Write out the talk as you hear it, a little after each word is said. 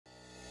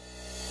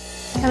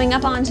Coming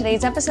up on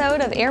today's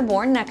episode of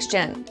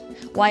Airborne-NextGen,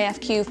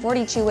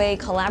 YFQ-42A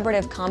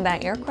Collaborative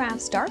Combat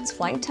Aircraft starts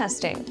flight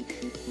testing.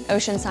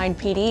 Oceanside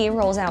PD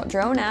rolls out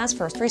drone as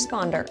first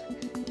responder.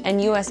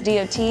 And US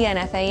DOT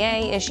and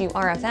FAA issue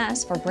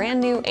RFS for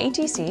brand new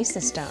ATC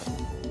system.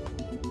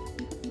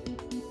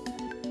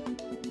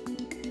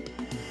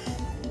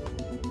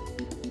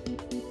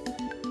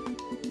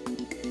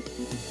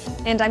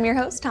 And I'm your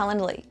host,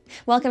 Holland Lee.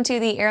 Welcome to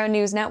the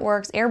Aero-News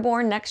Network's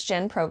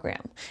Airborne-NextGen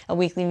program, a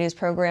weekly news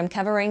program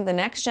covering the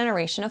next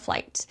generation of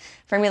flight,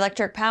 from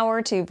electric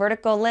power to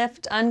vertical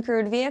lift,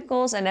 uncrewed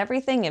vehicles, and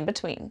everything in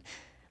between.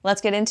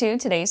 Let's get into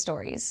today's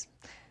stories.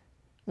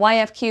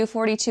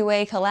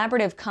 YFQ-42A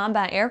Collaborative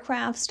Combat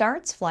Aircraft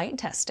starts flight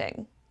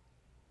testing.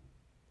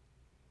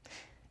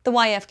 The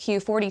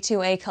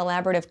YFQ-42A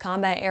Collaborative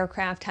Combat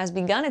Aircraft has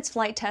begun its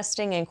flight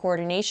testing in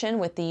coordination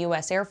with the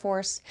U.S. Air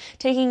Force,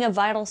 taking a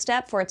vital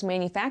step for its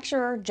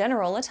manufacturer,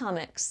 General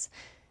Atomics.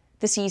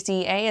 The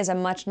CCA is a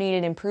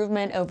much-needed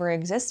improvement over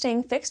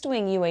existing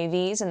fixed-wing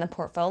UAVs in the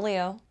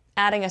portfolio,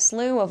 adding a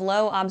slew of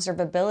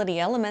low-observability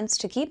elements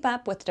to keep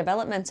up with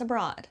developments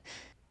abroad.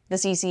 The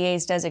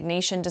CCA's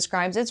designation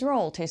describes its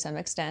role to some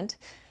extent.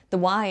 The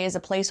Y is a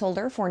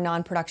placeholder for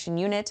non-production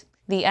unit,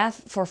 the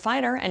F for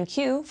fighter, and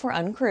Q for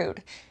uncrewed.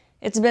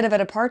 It's a bit of a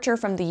departure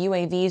from the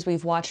UAVs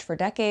we've watched for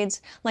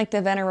decades, like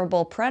the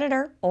venerable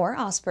Predator or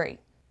Osprey.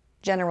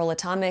 General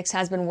Atomics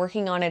has been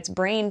working on its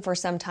brain for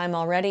some time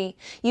already,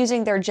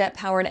 using their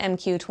jet-powered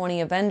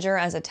MQ-20 Avenger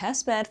as a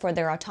testbed for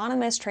their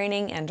autonomous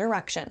training and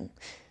direction.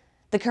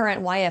 The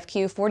current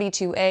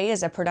YFQ-42A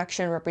is a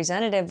production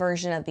representative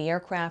version of the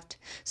aircraft,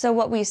 so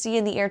what we see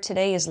in the air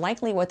today is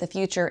likely what the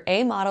future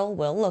A model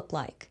will look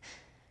like.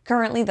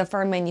 Currently, the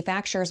firm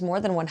manufactures more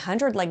than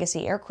 100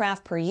 legacy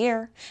aircraft per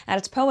year at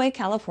its Poway,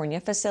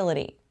 California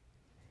facility.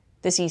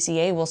 The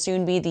CCA will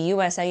soon be the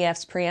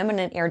USAF's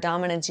preeminent air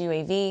dominance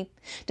UAV,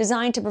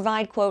 designed to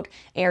provide, quote,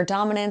 air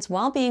dominance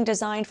while being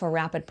designed for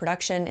rapid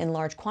production in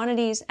large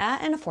quantities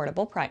at an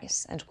affordable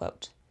price, end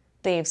quote.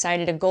 They've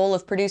cited a goal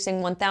of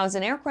producing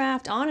 1,000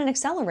 aircraft on an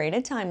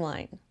accelerated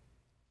timeline.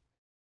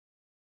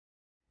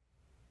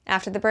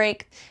 After the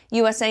break,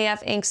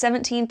 USAF inks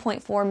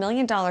 $17.4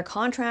 million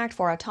contract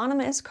for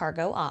autonomous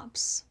cargo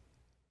ops.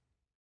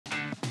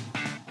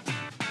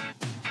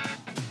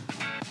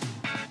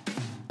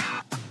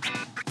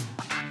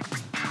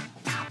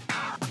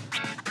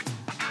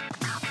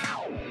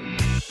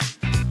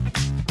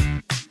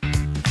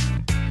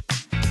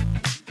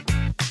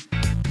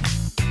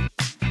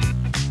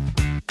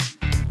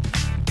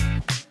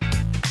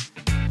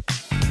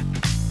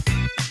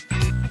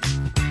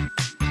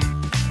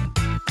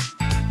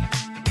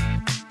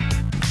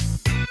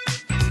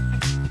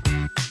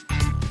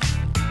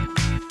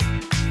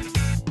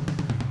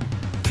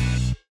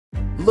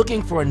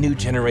 Looking for a new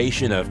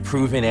generation of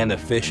proven and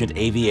efficient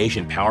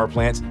aviation power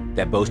plants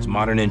that boast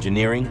modern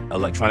engineering,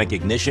 electronic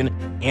ignition,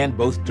 and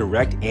both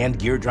direct and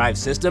gear drive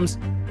systems?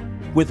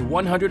 With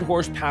 100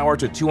 horsepower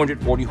to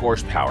 240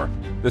 horsepower,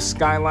 the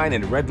Skyline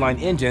and Redline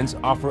engines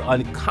offer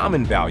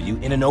uncommon value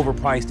in an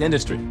overpriced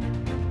industry.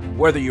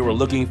 Whether you are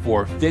looking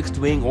for fixed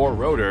wing or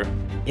rotor,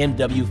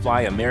 MW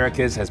Fly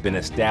Americas has been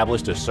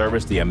established to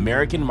service the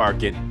American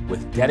market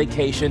with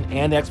dedication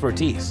and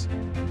expertise.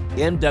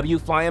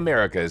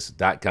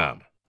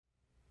 MWFlyAmericas.com.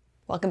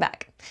 Welcome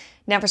back.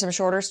 Now for some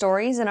shorter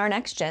stories in our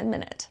Next Gen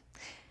Minute.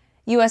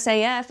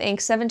 USAF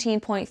inks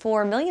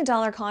 $17.4 million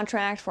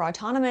contract for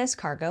autonomous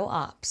cargo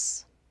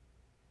ops.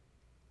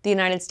 The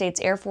United States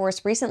Air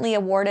Force recently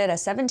awarded a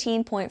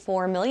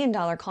 $17.4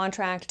 million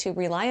contract to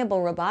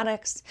Reliable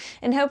Robotics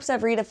in hopes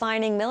of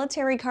redefining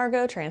military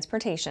cargo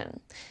transportation.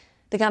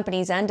 The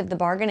company's end of the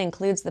bargain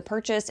includes the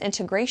purchase,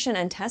 integration,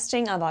 and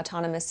testing of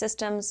autonomous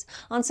systems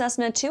on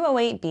Cessna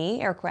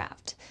 208B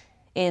aircraft.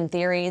 In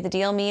theory, the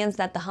deal means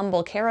that the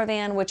humble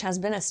Caravan, which has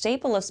been a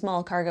staple of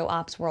small cargo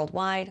ops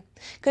worldwide,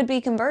 could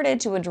be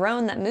converted to a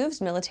drone that moves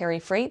military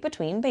freight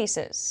between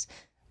bases.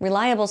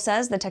 Reliable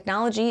says the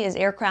technology is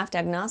aircraft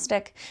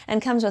agnostic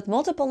and comes with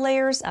multiple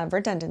layers of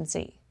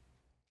redundancy.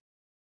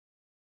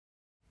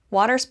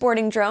 Water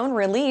sporting drone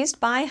released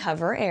by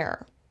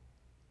HOVERAir.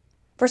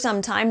 For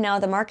some time now,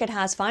 the market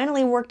has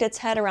finally worked its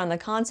head around the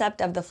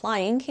concept of the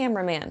flying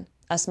cameraman,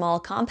 a small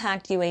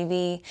compact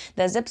UAV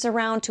that zips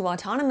around to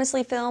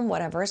autonomously film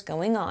whatever's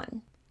going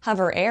on.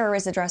 HOVERAir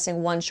is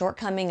addressing one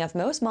shortcoming of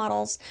most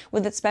models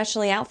with its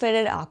specially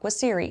outfitted Aqua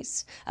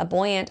Series, a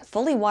buoyant,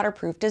 fully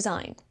waterproof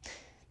design.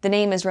 The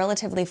name is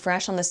relatively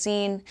fresh on the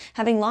scene,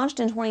 having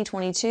launched in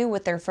 2022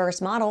 with their first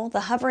model,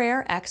 the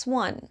HOVERAir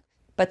X1.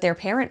 But their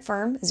parent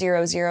firm,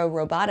 00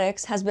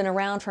 Robotics, has been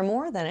around for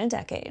more than a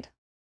decade.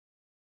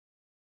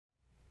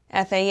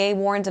 FAA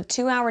warns of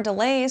 2-hour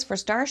delays for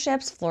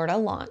Starship's Florida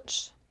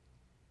launch.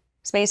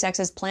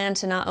 SpaceX's plan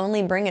to not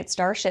only bring its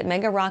Starship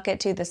mega rocket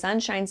to the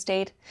Sunshine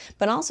State,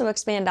 but also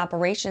expand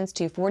operations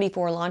to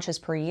 44 launches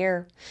per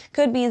year,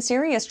 could be in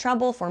serious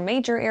trouble for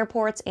major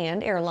airports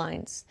and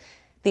airlines.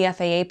 The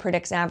FAA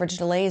predicts average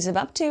delays of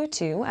up to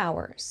 2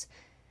 hours.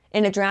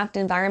 In a draft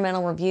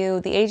environmental review,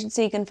 the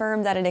agency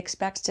confirmed that it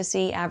expects to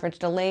see average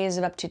delays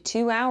of up to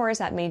 2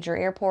 hours at major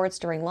airports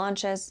during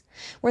launches,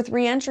 with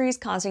re-entries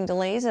causing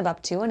delays of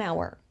up to an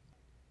hour.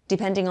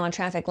 Depending on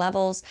traffic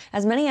levels,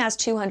 as many as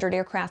 200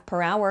 aircraft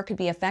per hour could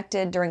be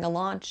affected during a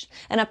launch,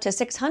 and up to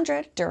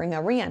 600 during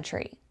a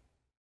re-entry.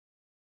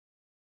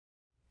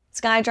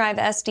 SkyDrive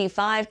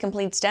SD5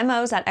 completes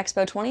demos at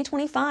Expo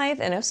 2025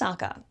 in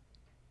Osaka.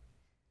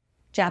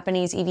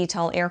 Japanese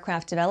eVTOL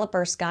aircraft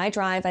developer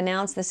SkyDrive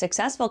announced the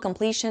successful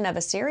completion of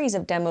a series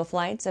of demo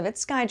flights of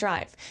its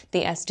SkyDrive,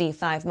 the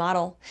SD5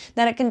 model,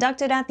 that it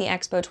conducted at the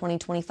Expo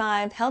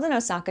 2025 held in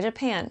Osaka,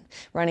 Japan,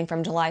 running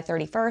from July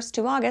 31st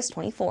to August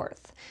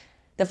 24th.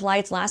 The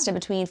flights lasted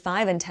between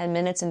 5 and 10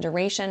 minutes in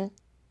duration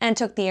and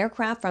took the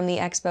aircraft from the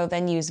Expo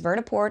venue's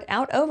vertiport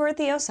out over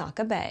the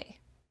Osaka Bay.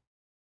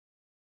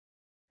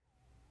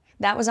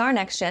 That was our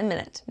Next Gen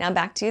Minute. Now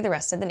back to the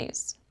rest of the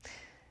news.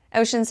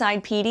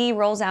 Oceanside PD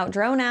rolls out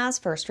drone as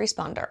first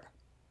responder.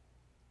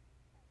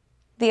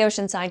 The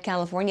Oceanside,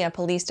 California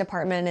Police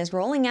Department is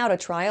rolling out a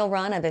trial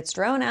run of its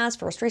drone as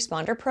first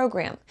responder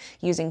program,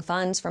 using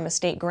funds from a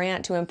state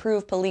grant to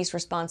improve police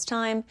response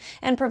time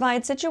and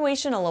provide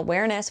situational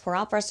awareness for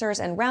officers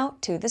en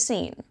route to the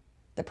scene.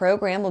 The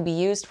program will be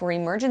used for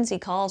emergency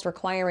calls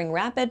requiring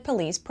rapid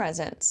police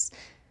presence.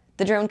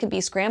 The drone could be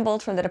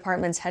scrambled from the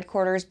department's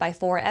headquarters by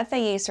 4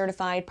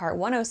 FAA-certified Part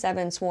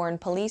 107 sworn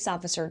police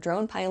officer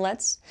drone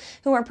pilots,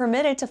 who are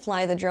permitted to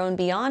fly the drone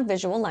beyond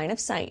visual line of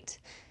sight.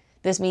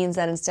 This means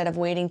that instead of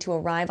waiting to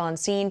arrive on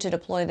scene to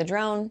deploy the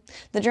drone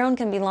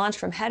can be launched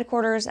from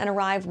headquarters and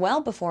arrive well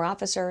before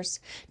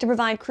officers to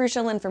provide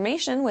crucial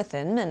information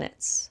within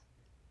minutes.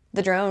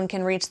 The drone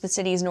can reach the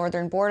city's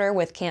northern border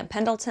with Camp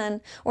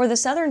Pendleton or the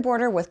southern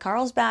border with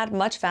Carlsbad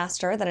much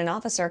faster than an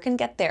officer can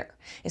get there,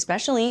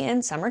 especially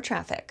in summer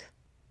traffic.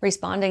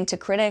 Responding to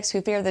critics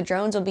who fear the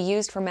drones will be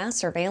used for mass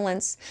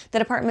surveillance, the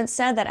department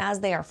said that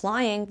as they are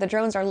flying, the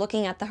drones are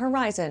looking at the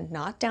horizon,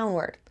 not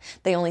downward.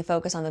 They only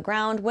focus on the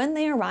ground when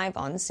they arrive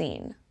on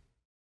scene.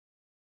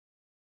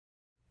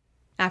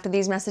 After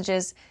these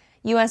messages,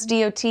 U.S.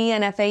 DOT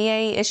and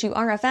FAA issue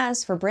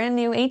RFS for brand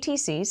new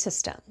ATC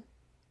system.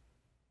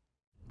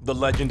 The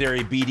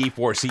legendary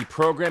BD4-seat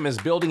program is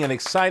building an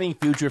exciting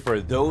future for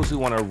those who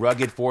want a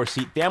rugged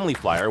 4-seat family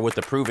flyer with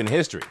a proven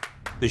history.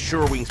 The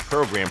SureWings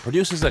program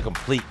produces a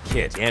complete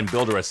kit and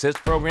builder assist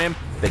program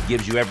that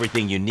gives you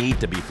everything you need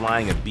to be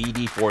flying a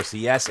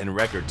BD4CS in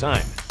record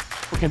time.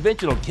 For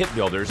conventional kit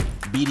builders,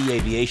 BD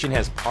Aviation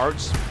has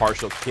parts,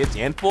 partial kits,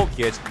 and full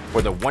kits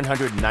for the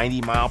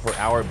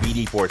 190-mile-per-hour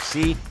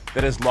BD4C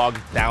that has logged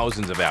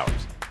thousands of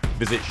hours.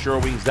 Visit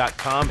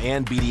surewings.com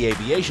and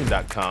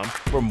bdaviation.com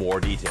for more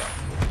detail.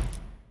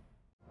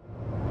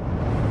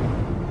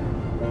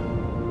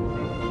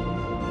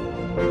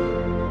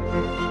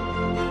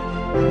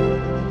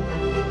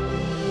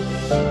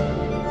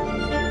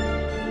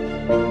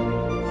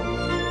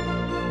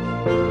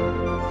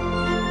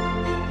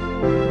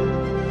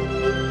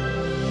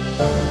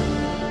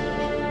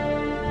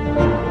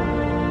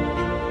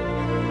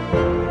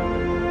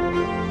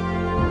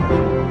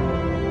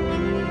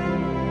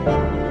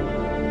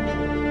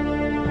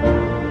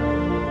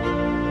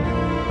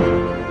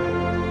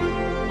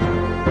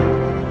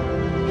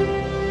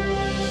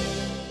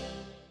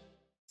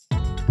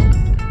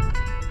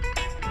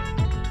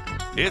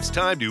 It's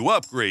time to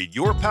upgrade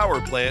your power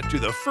plant to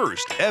the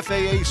first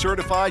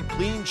FAA-certified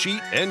clean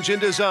sheet engine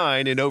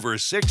design in over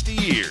 60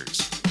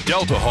 years.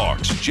 Delta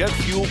Hawk's jet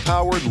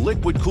fuel-powered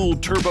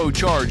liquid-cooled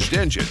turbocharged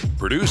engine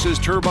produces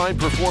turbine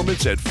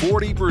performance at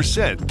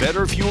 40%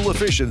 better fuel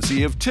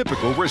efficiency of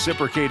typical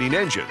reciprocating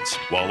engines,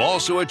 while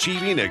also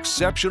achieving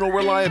exceptional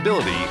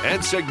reliability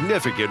and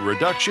significant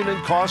reduction in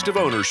cost of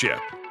ownership.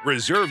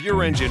 Reserve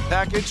your engine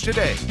package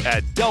today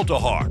at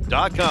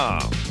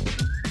deltahawk.com.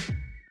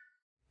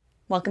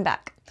 Welcome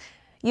back.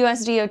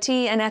 U.S. DOT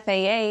and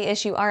FAA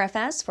issue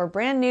RFS for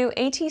brand new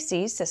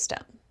ATC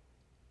system.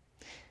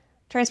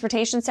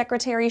 Transportation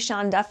Secretary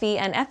Sean Duffy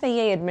and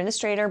FAA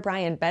Administrator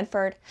Bryan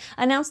Bedford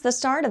announced the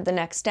start of the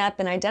next step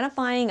in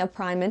identifying a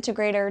Prime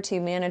Integrator to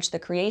manage the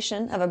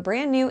creation of a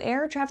brand new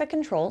air traffic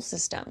control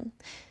system.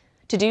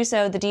 To do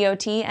so, the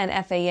DOT and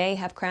FAA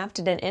have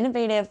crafted an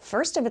innovative,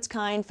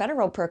 first-of-its-kind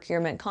federal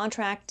procurement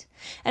contract,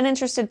 and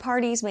interested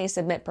parties may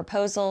submit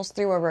proposals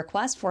through a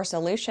request for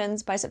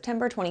solutions by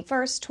September 21,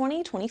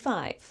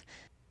 2025.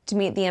 To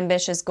meet the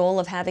ambitious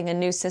goal of having a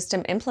new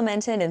system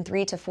implemented in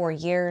 3 to 4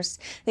 years,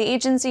 the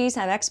agencies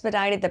have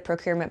expedited the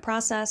procurement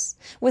process,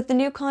 with the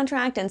new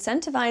contract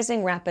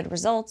incentivizing rapid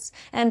results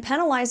and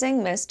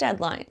penalizing missed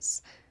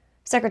deadlines.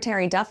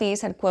 Secretary Duffy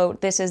said,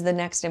 quote, "This is the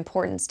next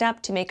important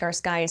step to make our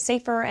skies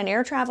safer and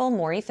air travel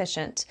more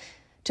efficient.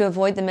 To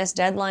avoid the missed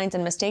deadlines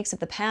and mistakes of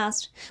the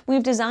past,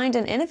 we've designed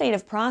an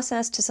innovative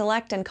process to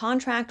select and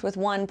contract with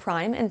one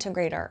Prime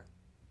Integrator.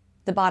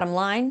 The bottom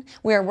line,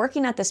 we are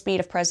working at the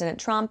speed of President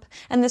Trump,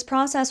 and this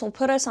process will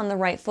put us on the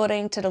right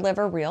footing to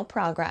deliver real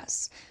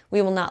progress.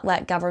 We will not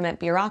let government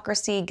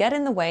bureaucracy get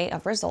in the way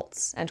of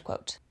results," end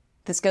quote.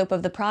 The scope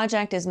of the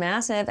project is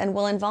massive and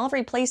will involve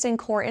replacing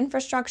core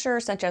infrastructure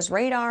such as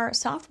radar,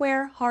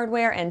 software,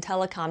 hardware, and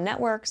telecom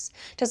networks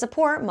to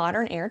support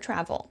modern air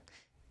travel.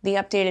 The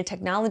updated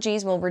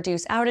technologies will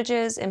reduce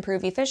outages,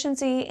 improve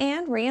efficiency,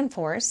 and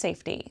reinforce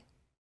safety.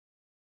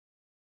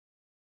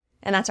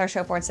 And that's our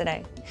show for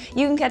today.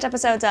 You can catch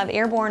episodes of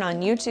Airborne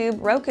on YouTube,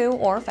 Roku,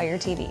 or Fire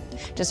TV.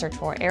 Just search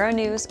for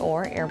Aero-News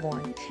or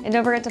Airborne. And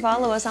don't forget to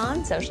follow us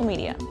on social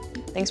media.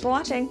 Thanks for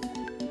watching.